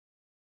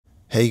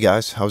Hey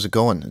guys, how's it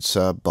going? It's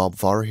Bob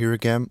VARO here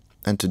again,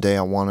 and today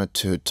I wanted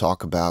to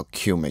talk about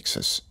Q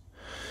mixes.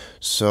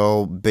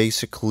 So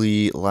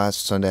basically,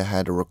 last Sunday I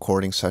had a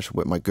recording session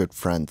with my good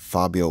friend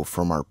Fabio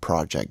from our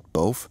project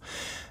Both.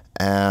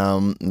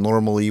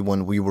 Normally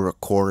when we were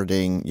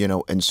recording,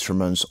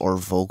 instruments or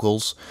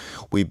vocals,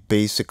 we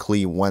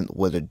basically went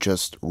with a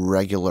just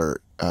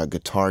regular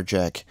guitar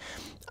jack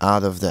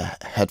out of the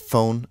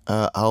headphone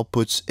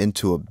outputs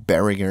into a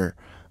Behringer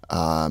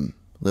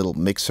little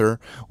mixer,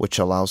 which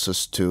allows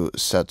us to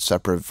set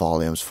separate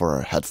volumes for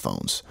our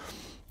headphones.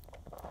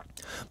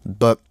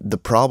 But the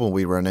problem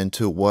we ran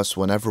into was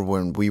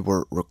when we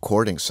were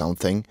recording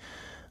something,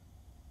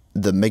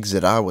 the mix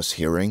that I was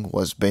hearing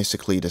was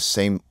basically the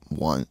same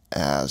one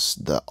as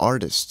the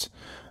artist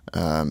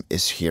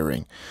is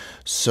hearing.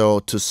 So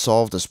to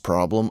solve this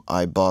problem,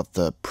 I bought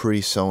the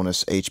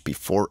Presonus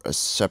HP4, a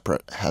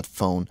separate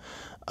headphone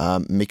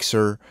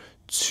mixer,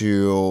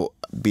 to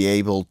be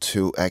able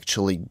to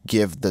actually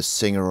give the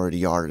singer or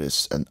the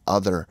artist an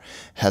other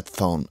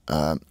headphone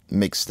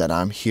mix that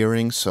I'm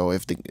hearing. So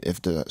if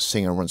the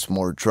singer wants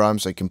more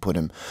drums, I can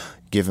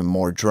give him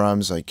more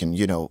drums. I can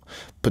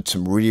put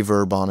some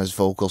reverb on his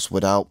vocals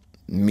without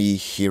me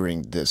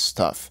hearing this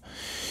stuff.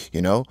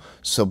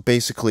 So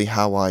basically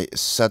how I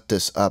set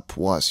this up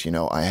was,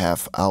 I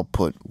have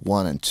output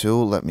 1 and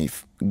 2. Let me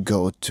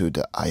go to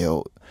the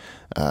IO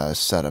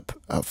setup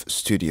of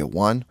Studio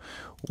One,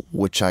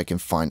 which I can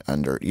find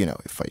under,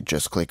 if I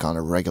just click on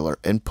a regular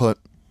input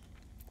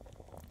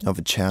of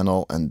a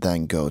channel and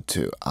then go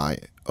to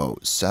IO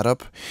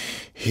setup,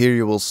 here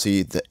you will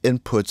see the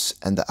inputs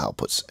and the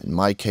outputs. In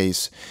my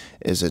case,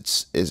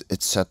 it's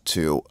set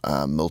to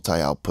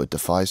multi-output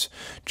device,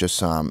 just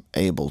so I'm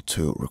able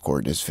to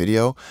record this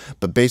video.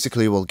 But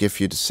basically, it will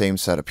give you the same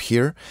setup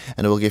here,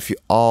 and it will give you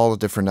all the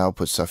different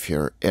outputs of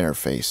your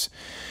interface.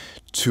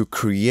 To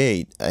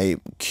create a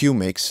Q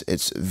mix,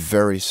 it's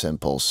very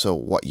simple. So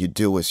what you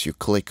do is you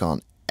click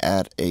on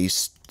add a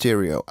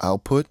stereo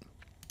output.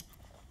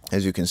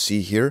 As you can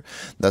see here,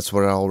 that's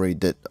what I already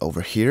did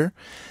over here.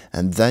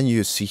 And then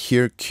you see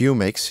here Q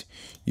mix.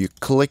 You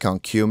click on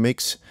Q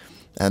mix,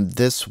 and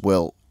this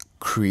will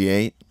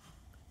create,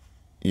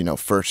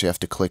 first you have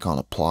to click on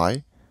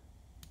apply.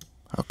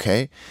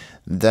 Okay,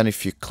 then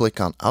if you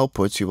click on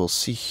outputs, you will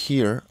see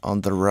here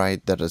on the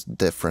right that a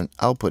different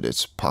output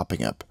is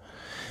popping up.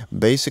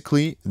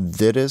 Basically,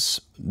 this is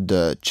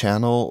the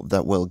channel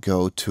that will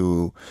go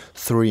to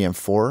 3 and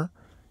 4.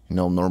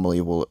 Normally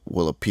it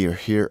will appear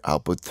here,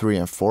 output 3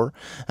 and 4,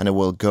 and it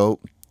will go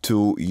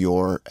to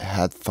your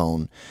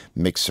headphone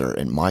mixer,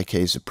 in my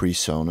case a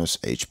Presonus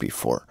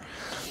HP4.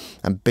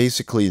 And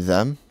basically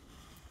then,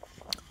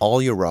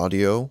 all your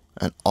audio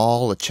and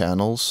all the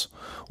channels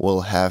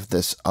will have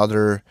this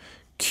other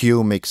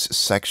Q mix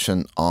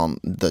section on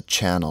the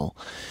channel.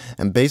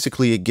 And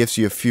basically it gives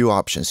you a few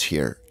options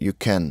here. You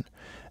can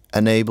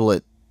enable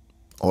it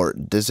or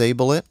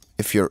disable it.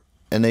 If you're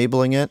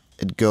enabling it,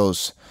 it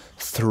goes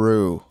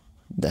through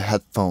the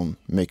headphone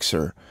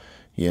mixer,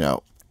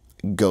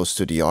 goes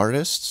to the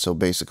artist. So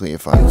basically,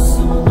 if you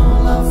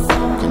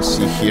can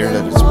see here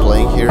that it's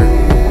playing here,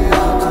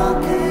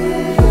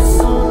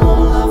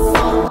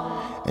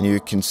 and you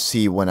can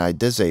see when I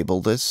disable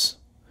this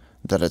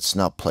that it's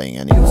not playing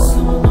anymore.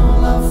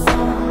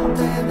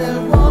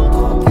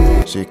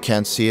 So you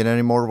can't see it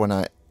anymore when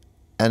I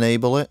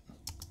enable it.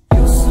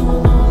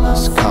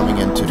 It's coming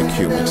into the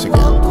Q mix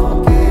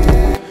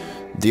again.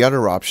 The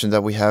other option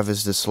that we have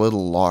is this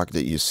little lock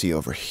that you see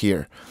over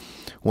here.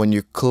 When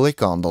you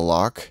click on the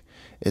lock,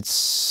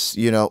 it's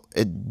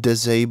it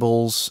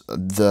disables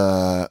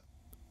the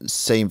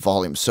same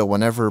volume. So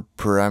whenever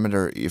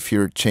parameter, if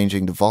you're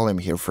changing the volume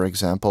here, for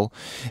example,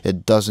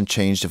 it doesn't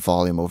change the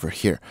volume over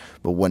here.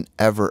 But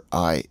whenever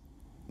I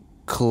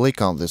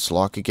click on this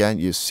lock again,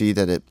 you see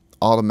that it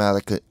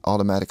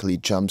automatically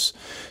jumps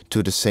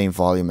to the same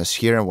volume as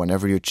here, and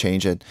whenever you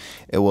change it,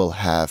 it will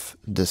have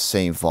the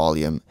same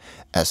volume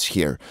as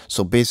here.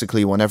 So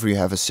basically, whenever you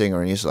have a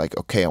singer and he's like,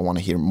 okay, I want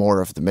to hear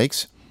more of the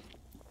mix,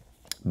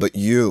 but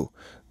the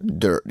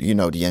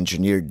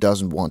engineer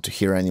doesn't want to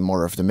hear any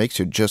more of the mix,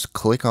 you just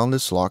click on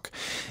this lock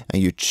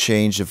and you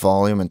change the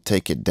volume and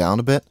take it down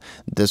a bit.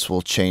 This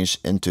will change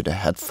into the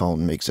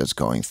headphone mix that's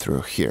going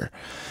through here.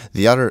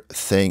 The other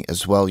thing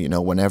as well,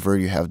 whenever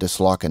you have this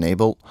lock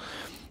enabled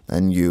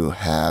and you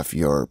have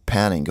your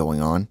panning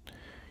going on,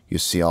 you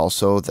see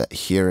also that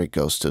here it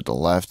goes to the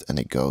left and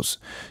it goes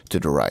to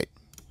the right.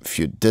 If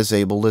you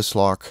disable this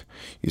lock,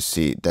 you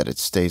see that it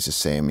stays the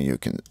same, and you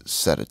can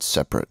set it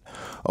separate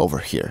over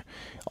here.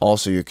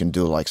 Also, you can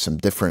do like some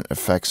different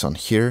effects on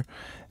here,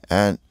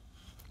 and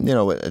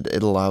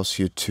it allows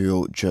you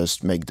to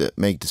just make the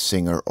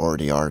singer or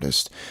the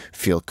artist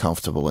feel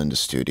comfortable in the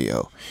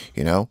studio.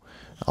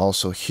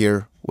 Also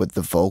here with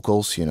the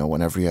vocals,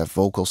 whenever you have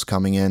vocals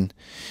coming in,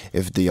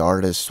 if the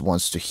artist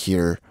wants to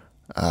hear,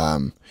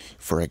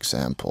 for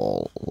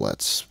example,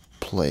 let's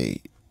play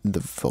the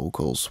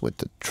vocals with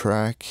the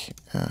track,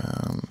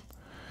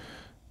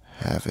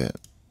 have it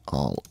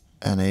all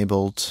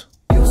enabled.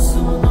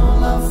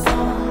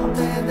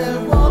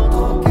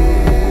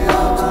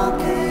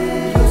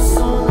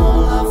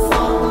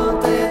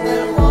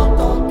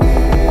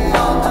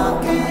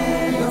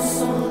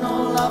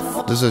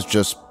 this is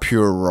just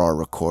pure raw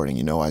recording.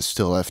 You know, I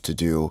still have to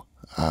do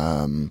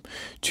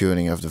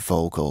tuning of the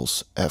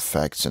vocals,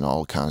 effects, and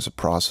all kinds of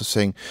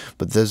processing,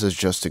 but this is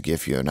just to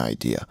give you an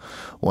idea.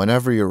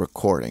 Whenever you're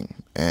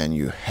recording and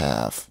you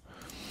have,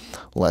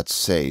 let's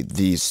say,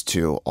 these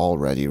two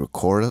already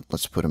recorded,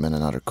 let's put them in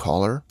another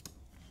color.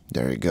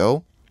 There you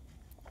go.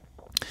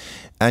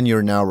 And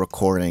you're now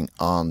recording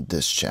on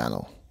this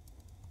channel.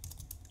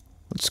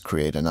 Let's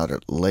create another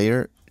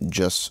layer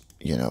just,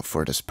 you know,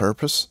 for this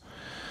purpose.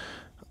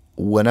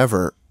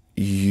 Whenever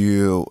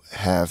you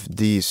have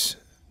these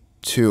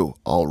two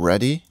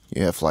already,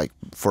 you have, like,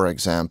 for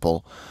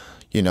example,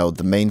 you know,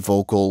 the main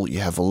vocal, you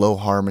have a low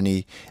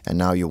harmony, and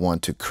now you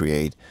want to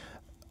create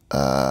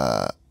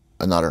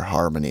another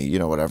harmony, you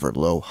know, whatever,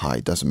 low,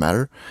 high, doesn't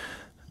matter.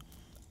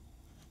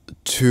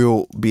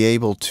 To be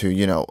able to,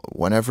 you know,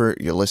 whenever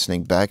you're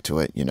listening back to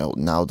it, you know,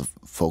 now the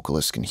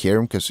vocalist can hear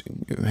him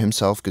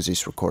himself because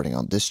he's recording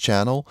on this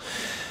channel.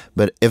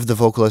 But if the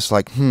vocalist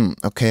like,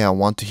 okay, I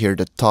want to hear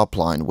the top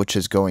line, which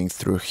is going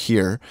through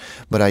here,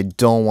 but I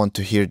don't want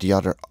to hear the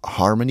other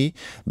harmony,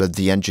 but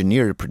the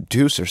engineer, the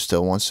producer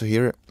still wants to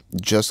hear it,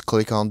 just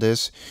click on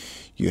this,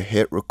 you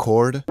hit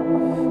record,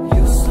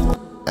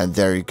 and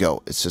there you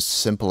go. It's as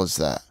simple as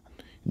that.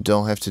 You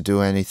don't have to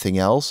do anything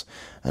else,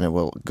 and it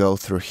will go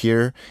through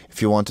here.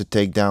 If you want to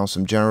take down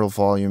some general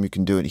volume, you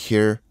can do it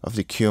here of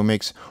the Q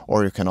mix,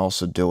 or you can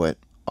also do it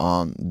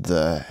on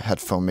the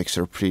headphone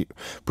mixer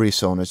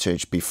Presonus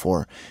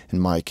HP4 in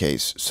my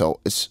case. So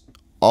it's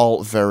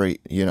all very,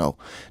 you know,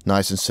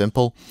 nice and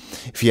simple.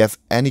 If you have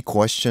any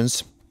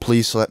questions,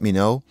 please let me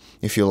know.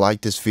 If you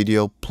like this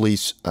video,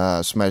 please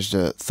smash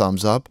the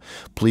thumbs up.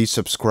 Please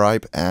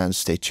subscribe and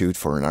stay tuned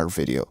for another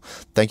video.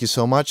 Thank you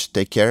so much.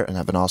 Take care and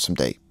have an awesome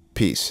day.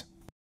 Peace.